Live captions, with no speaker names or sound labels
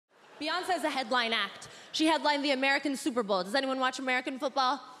Beyonce's a headline act. She headlined the American Super Bowl. Does anyone watch American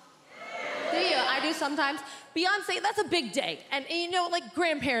football? Do you? I do sometimes. Beyonce, that's a big day. And you know, like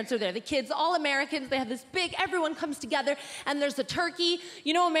grandparents are there, the kids, all Americans, they have this big, everyone comes together and there's a turkey.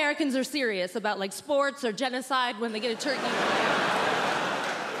 You know Americans are serious about like sports or genocide when they get a turkey.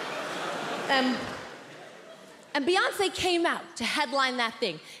 And Beyonce came out to headline that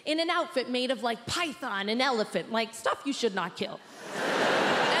thing in an outfit made of like python and elephant, like stuff you should not kill.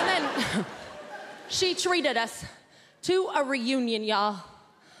 And then she treated us to a reunion, y'all,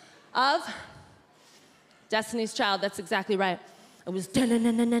 of Destiny's Child. That's exactly right. It was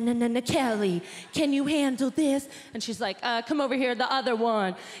Kelly, can you handle this? And she's like, come over here, the other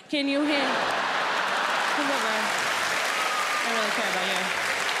one. Can you handle? Come over. I don't really care about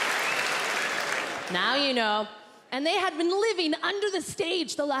you. Now you know. And they had been living under the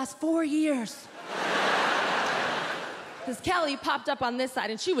stage the last 4 years. Because Kelly popped up on this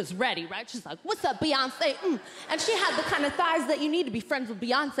side and she was ready, right? She's like, what's up, Beyonce? And she had the kind of thighs that you need to be friends with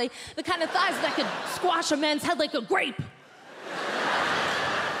Beyonce, the kind of thighs that could squash a man's head like a grape.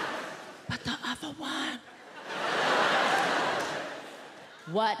 But the other one.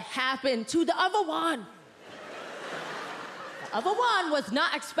 What happened to the other one? The other one was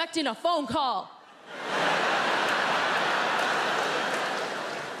not expecting a phone call.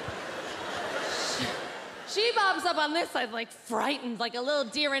 She bobs up on this side, like frightened, like a little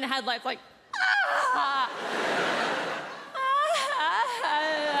deer in headlights, like, ah!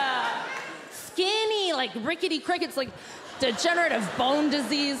 Skinny, like rickety crickets, like degenerative bone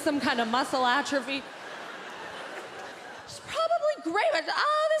disease, some kind of muscle atrophy. She's probably great. But, the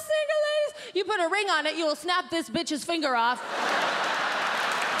single ladies. You put a ring on it, you will snap this bitch's finger off.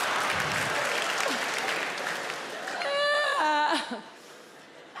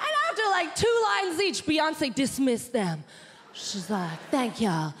 After like 2 lines each, Beyonce dismissed them. She's like, thank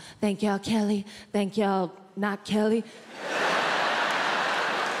y'all, Kelly, thank y'all, not Kelly.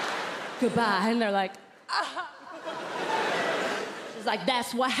 Goodbye, and they're like, ah. She's like,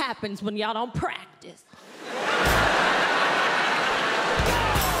 that's what happens when y'all don't practice.